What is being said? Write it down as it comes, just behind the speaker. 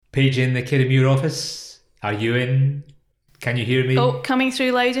Paging the Kirramure office. Are you in? Can you hear me? Oh, coming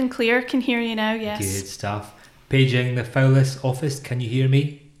through loud and clear. Can hear you now, yes. Good stuff. Paging the Fowlis office. Can you hear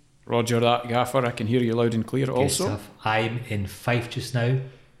me? Roger that, Gaffer. I can hear you loud and clear Good also. stuff. I'm in Fife just now.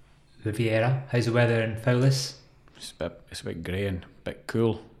 Riviera. How's the weather in Fowlis? It's a bit grey and a bit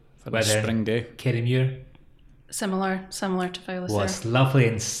cool for Weather a spring day. Kirramure. Similar to Fowlis Well, there. it's lovely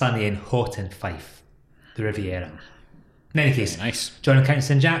and sunny and hot in Fife. The Riviera. In any case, Nice. do you want to count us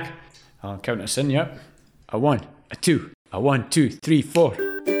in, Jack? I'll count us in, yep. A 1, a 2, a 1, 2, 3, 4.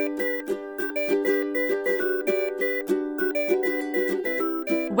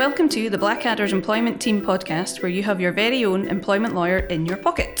 Welcome to the Blackadder's Employment Team podcast, where you have your very own employment lawyer in your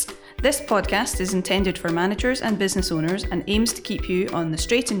pocket. This podcast is intended for managers and business owners and aims to keep you on the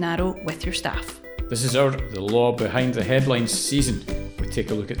straight and narrow with your staff. This is the Law Behind the Headlines season. We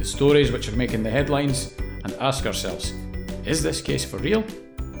take a look at the stories which are making the headlines and ask ourselves, is this case for real?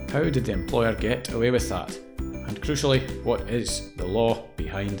 How did the employer get away with that? And crucially, what is the law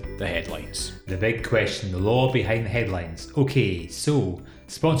behind the headlines? The big question, the law behind the headlines. Okay, so,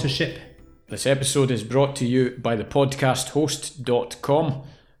 sponsorship. This episode is brought to you by the podcasthost.com,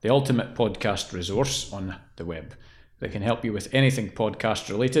 the ultimate podcast resource on the web. They can help you with anything podcast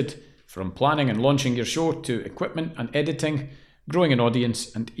related, from planning and launching your show to equipment and editing, growing an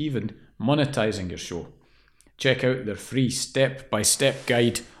audience, and even monetizing your show. Check out their free step-by-step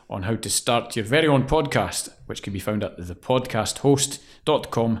guide on how to start your very own podcast, which can be found at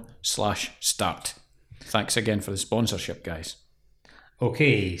thepodcasthost.com/start. Thanks again for the sponsorship, guys.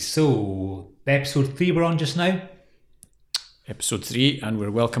 Okay, so episode 3 we're on just now. Episode 3, and we're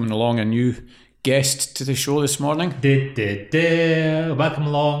welcoming along a new guest to the show this morning. Welcome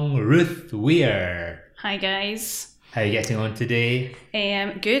along, Ruth Weir. Hi guys. How are you getting on today?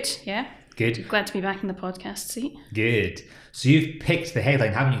 Good, yeah. Good. Glad to be back in the podcast seat. Good. So you've picked the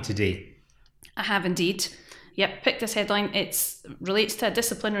headline, haven't you, today? I have indeed. Yep, picked this headline. It relates to a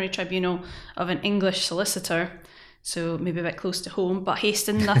disciplinary tribunal of an English solicitor, so maybe a bit close to home, but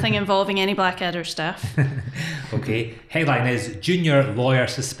hasten, nothing involving any Blackadder staff. Okay. Headline is Junior Lawyer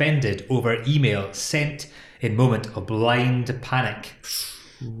Suspended Over Email Sent in Moment of Blind Panic.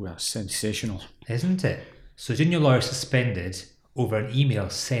 Ooh, that's sensational. Isn't it? So Junior Lawyer Suspended over an email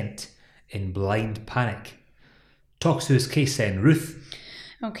sent in blind panic. Talks to his case then, Ruth.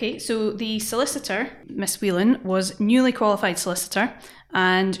 Okay, so the solicitor, Miss Whelan, was newly qualified solicitor,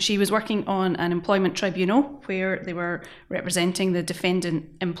 and she was working on an employment tribunal where they were representing the defendant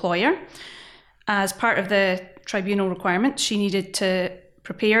employer. As part of the tribunal requirements, she needed to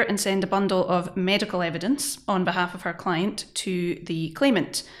prepare and send a bundle of medical evidence on behalf of her client to the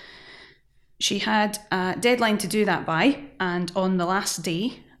claimant. She had a deadline to do that by, and on the last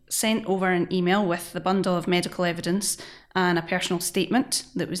day, sent over an email with the bundle of medical evidence and a personal statement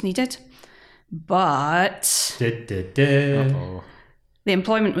that was needed. But Uh-oh.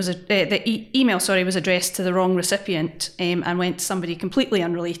 the email was addressed to the wrong recipient and went to somebody completely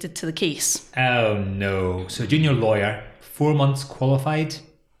unrelated to the case. Oh no. So junior lawyer, 4 months qualified,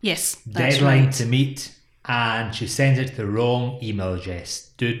 Yes, that's deadline right. to meet, and she sends it to the wrong email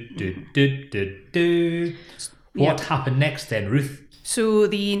address. What happened next then, Ruth? So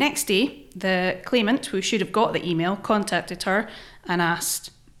the next day, the claimant, who should have got the email, contacted her and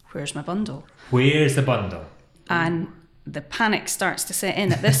asked, "Where's my bundle?" Where's the bundle? And the panic starts to set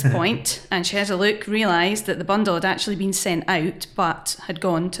in at this point, and she has a look, realised that the bundle had actually been sent out but had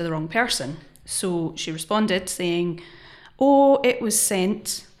gone to the wrong person. So she responded saying, "Oh, it was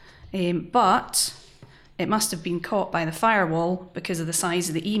sent, but it must have been caught by the firewall because of the size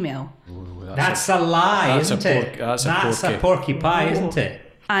of the email." Ooh, That's a lie, that's isn't a it? that's a That's a porky. porky pie, isn't it?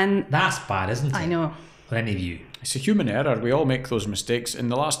 And That's bad, isn't it? I know. For any of you. It's a human error. We all make those mistakes. In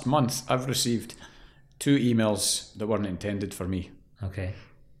the last month, I've received 2 emails that weren't intended for me. Okay.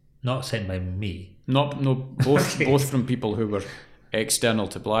 Not sent by me. Both Okay. both from people who were external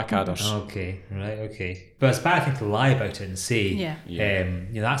to Blackadders. Okay, right, okay. But it's a bad thing to lie about it and say, Yeah.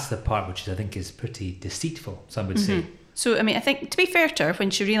 that's the part which I think is pretty deceitful, some would say. So, I mean, I think to be fair to her, when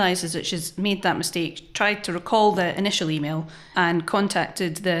she realises that she's made that mistake, tried to recall the initial email and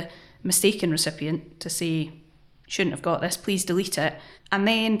contacted the mistaken recipient to say, "Shouldn't have got this, please delete it." And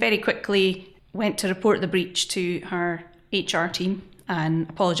then very quickly went to report the breach to her HR team and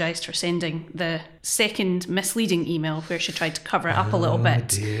apologised for sending the second misleading email where she tried to cover it up a little bit.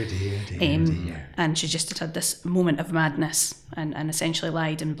 Dear. And she just had this moment of madness and essentially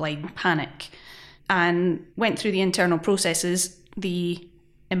lied in blind panic and went through the internal processes. The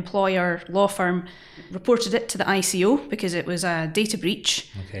employer law firm reported it to the ICO because it was a data breach,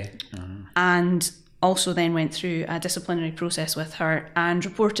 Okay. and also then went through a disciplinary process with her and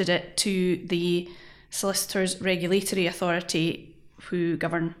reported it to the Solicitors Regulatory Authority, who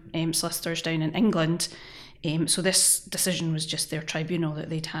govern solicitors down in England. So this decision was just their tribunal that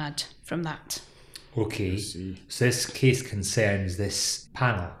they'd had from that. Okay, so this case concerns this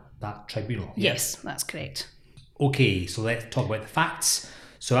panel, that tribunal? Yes, that's correct. Okay, so let's talk about the facts.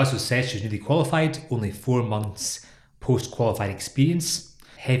 So as was said, she was newly qualified, only 4 months post-qualified experience,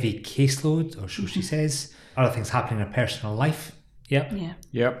 heavy caseload, or so she says, other things happening in her personal life. Yep. Yeah.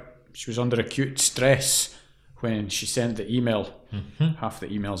 Yep. She was under acute stress when she sent the email. Half the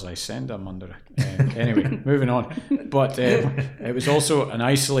emails I send, I'm under. Anyway, moving on. But it was also an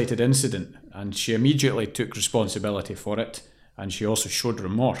isolated incident, and she immediately took responsibility for it, and she also showed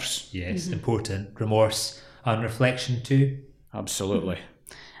remorse. Yes, important. Remorse and reflection too. Absolutely.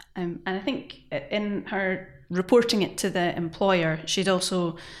 And I think in her reporting it to the employer, she'd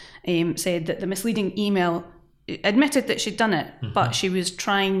also said that the misleading email admitted that she'd done it, but she was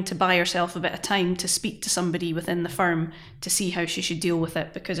trying to buy herself a bit of time to speak to somebody within the firm to see how she should deal with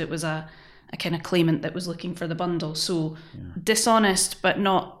it, because it was a kind of claimant that was looking for the bundle. So dishonest, but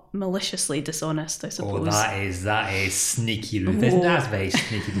not maliciously dishonest, I suppose. Oh, that is sneaky, Ruth. Isn't that very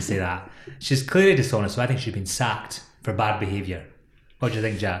sneaky to say that? She's clearly dishonest, so I think she's been sacked for bad behaviour. What do you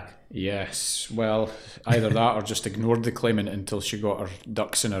think, Jack? Yes, well, either that or just ignored the claimant until she got her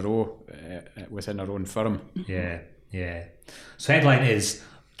ducks in a row within her own firm. Yeah. So headline is,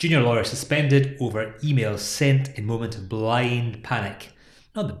 junior lawyer suspended over email sent in moment of blind panic.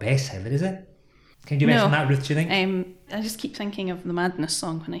 Not the best headline, is it? Can you mention that, Ruth, do you think? I just keep thinking of the Madness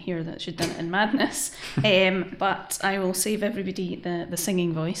song when I hear that she'd done it in Madness. But I will save everybody the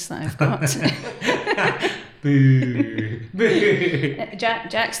singing voice that I've got. Boo. Boo.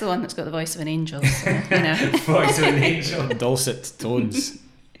 Jack's the one that's got the voice of an angel, so, you know. Voice of an angel. Dulcet tones.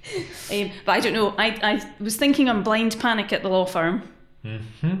 But I don't know. I was thinking on blind panic at the law firm.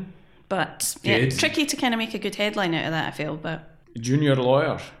 But yeah, tricky to kind of make a good headline out of that, I feel. But Junior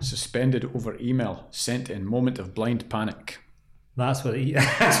lawyer suspended over email sent in moment of blind panic. That's what the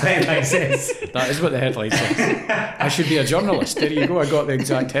headline says. That is what the headline says. I should be a journalist. There you go, I got the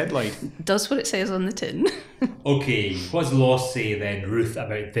exact headline. Does what it says on the tin. Okay, what does the law say then, Ruth,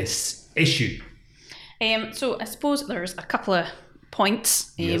 about this issue? So I suppose there's a couple of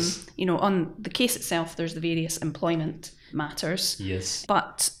points. Yes. You know, on the case itself, there's the various employment matters. Yes.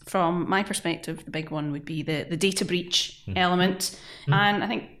 But from my perspective, the big one would be the data breach element. And I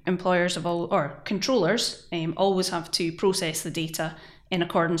think employers or controllers always have to process the data in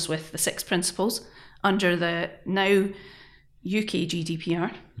accordance with the 6 principles under the now UK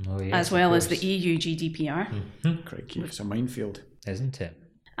GDPR, as well as the EU GDPR. Crikey, it's a minefield. Isn't it?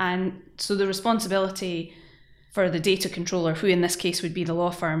 And so the responsibility for the data controller, who in this case would be the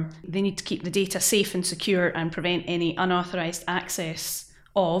law firm, they need to keep the data safe and secure and prevent any unauthorised access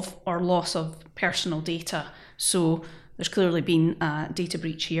of or loss of personal data. So there's clearly been a data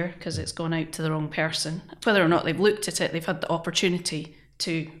breach here because it's gone out to the wrong person. Whether or not they've looked at it, they've had the opportunity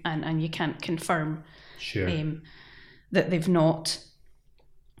to, and you can't confirm that they've not.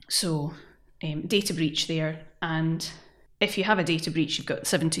 So data breach there. And if you have a data breach, you've got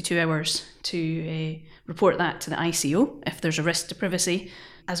 72 hours to report that to the ICO if there's a risk to privacy,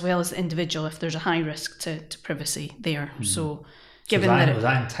 as well as the individual if there's a high risk to privacy there. So given was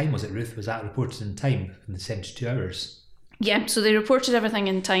that in time, was it, Ruth? Was that reported in time in the 72 hours? Yeah, so they reported everything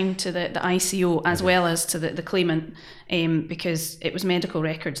in time to the ICO as well as to the claimant, because it was medical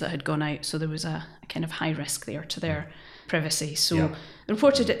records that had gone out, so there was a kind of high risk there to their privacy. So they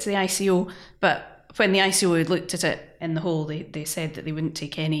reported it to the ICO, but when the ICO had looked at it in the whole, they said that they wouldn't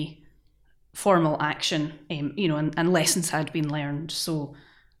take any formal action, and lessons had been learned, so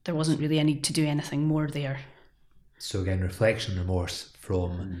there wasn't really a need to do anything more there. So again, reflection, remorse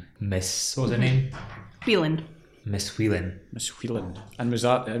from Miss, what was her name? Whelan. Miss Whelan. Miss Whelan. And was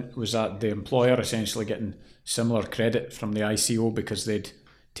that the employer essentially getting similar credit from the ICO because they'd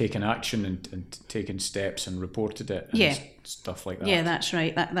taken action and taken steps and reported it and stuff like that? Yeah, that's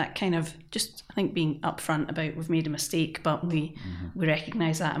right. That kind of just, I think, being upfront about we've made a mistake, but we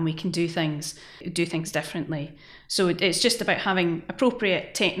recognise that and we can do things differently. So it's just about having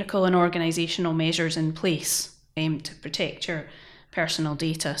appropriate technical and organisational measures in place to protect your personal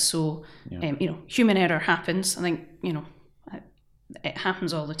data. So, human error happens. I think, it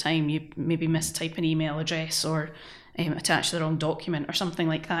happens all the time. You maybe mistype an email address or attach the wrong document or something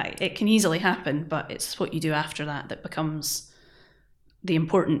like that. It can easily happen, but it's what you do after that becomes the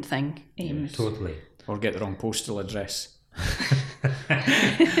important thing. Totally. Or get the wrong postal address.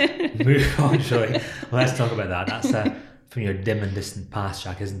 Move on, shall we? Let's talk about that. That's a from your dim and distant past,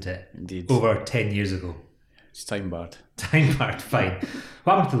 Jack, isn't it? Indeed. Over 10 years ago. It's time barred. Time barred, fine.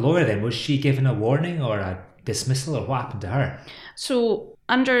 What happened to the lawyer then? Was she given a warning or a dismissal, or what happened to her? So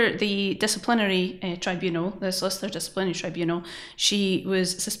under the disciplinary tribunal, the Solicitor Disciplinary Tribunal, she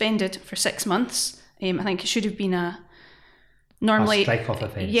was suspended for 6 months. I think it should have been a strike-off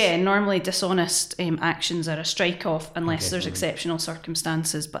offence. Yeah, normally dishonest actions are a strike-off unless there's exceptional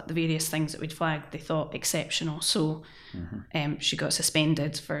circumstances, but the various things that we'd flagged, they thought exceptional. So she got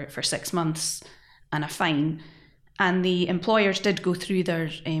suspended for 6 months and a fine. And the employers did go through their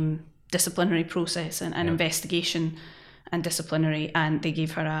disciplinary process and investigation and disciplinary, and they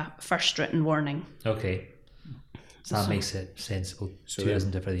gave her a first written warning. Okay. So that makes it sensible too,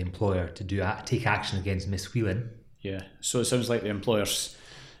 isn't it, for the employer to take action against Miss Whelan? Yeah, so it sounds like the employer's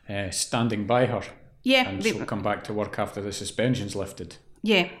standing by her. Yeah. And she'll come back to work after the suspension's lifted.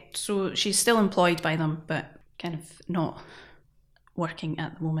 Yeah, so she's still employed by them, but kind of not working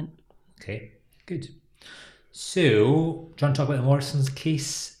at the moment. Okay, good. So, do you want to talk about the Morrison's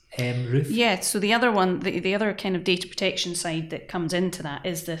case, Ruth? Yeah, so the other one, the other kind of data protection side that comes into that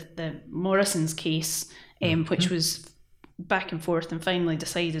is the Morrison's case, which was back and forth and finally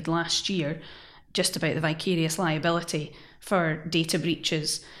decided last year, just about the vicarious liability for data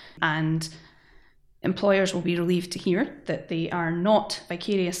breaches. And employers will be relieved to hear that they are not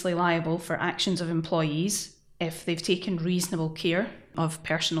vicariously liable for actions of employees if they've taken reasonable care of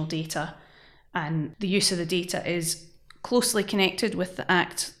personal data, and the use of the data is closely connected with the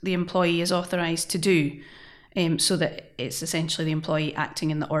act the employee is authorised to do, so that it's essentially the employee acting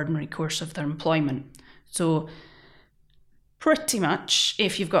in the ordinary course of their employment. So pretty much,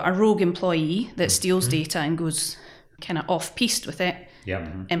 if you've got a rogue employee that steals data and goes kind of off-piste with it,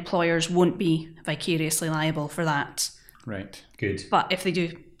 employers won't be vicariously liable for that. Right. Good. But if they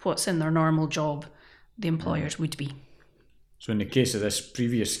do what's in their normal job, the employers would be. So in the case of this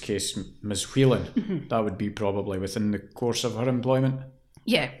previous case, Ms. Whelan, that would be probably within the course of her employment?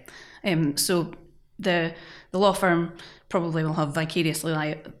 Yeah. So the law firm probably will have vicarious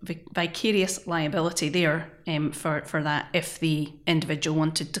liability there for that if the individual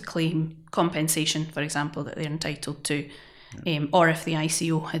wanted to claim compensation, for example, that they're entitled to, or if the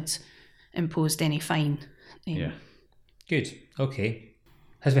ICO had imposed any fine. Yeah. Good. Okay.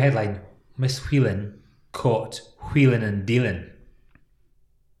 Here's the headline. Miss Whelan caught wheeling and dealing.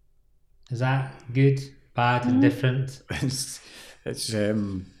 Is that good, bad, indifferent? It's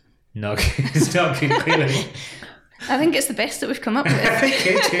No, it's not good, clearly. I think it's the best that we've come up with.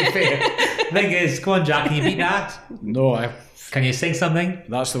 The thing is, come on, Jack, can you beat that? No, Can you sing something?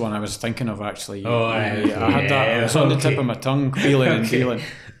 that's the one I was thinking of actually. Oh, right, I had that. It was on the tip of my tongue, wheeling and dealing.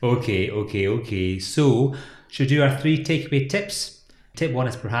 Okay. So, should we do our 3 takeaway tips? Tip 1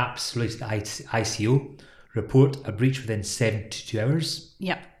 is perhaps related to ICO. Report a breach within 72 hours.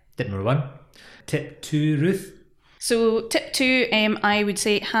 Yep. Tip number 1. Tip 2, Ruth? So tip 2, I would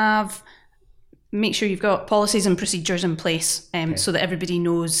say make sure you've got policies and procedures in place so that everybody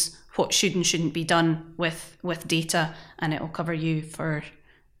knows what should and shouldn't be done with data, and it will cover you for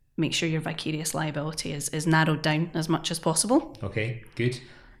make sure your vicarious liability is narrowed down as much as possible. Okay, good.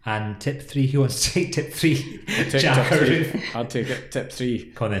 And tip 3, who wants to take tip 3? Jack tip 3. I'll take it. Tip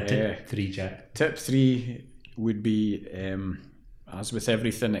 3. Come on then, tip 3, Jack. Tip 3 would be, as with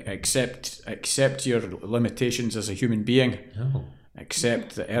everything, accept your limitations as a human being. Oh.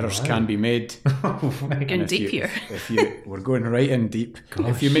 Accept that errors can be made. We're going deep here. We're going right in deep. Gosh.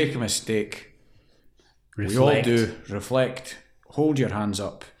 If you make a mistake, Reflect. we all do. Reflect. Hold your hands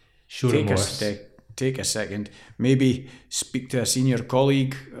up. Show remorse. Take a second. Maybe speak to a senior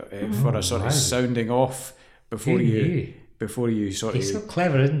colleague for a sort of sounding off before you sort He's of so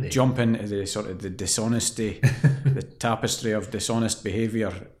clever, isn't he? jump into the sort of the dishonesty, the tapestry of dishonest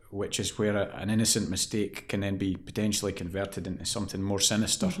behaviour, which is where an innocent mistake can then be potentially converted into something more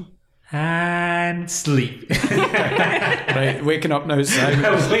sinister. And sleep. Right, waking up now,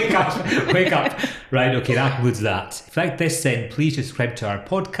 Simon. Wake up. Right, okay, that concludes that. If you like this, then please subscribe to our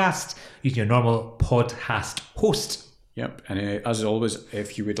podcast using your normal podcast host. Yep, and as always,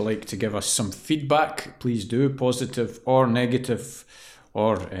 if you would like to give us some feedback, please do, positive or negative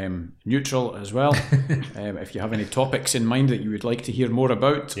or neutral as well. If you have any topics in mind that you would like to hear more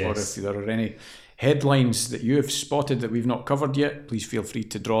about, or if there are any headlines that you have spotted that we've not covered yet, please feel free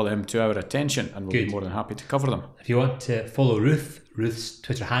to draw them to our attention, and we'll be more than happy to cover them. If you want to follow Ruth's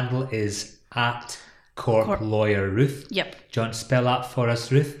Twitter handle is @CorpLawyerRuth. Yep. Do you want to spell that for us,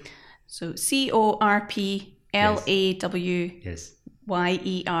 Ruth? So CorpLawyers. Yes.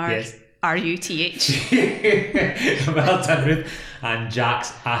 RUTH. Well done, Ruth. And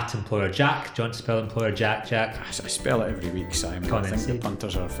Jack's at Employer Jack. Do you want to spell Employer Jack, Jack? I spell it every week, Simon. Come on I then, think say the it.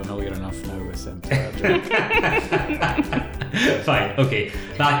 punters are familiar enough now with Employer Jack. Fine, okay.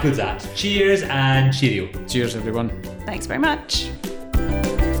 That goes that. Cheers and cheerio. Cheers, everyone. Thanks very much.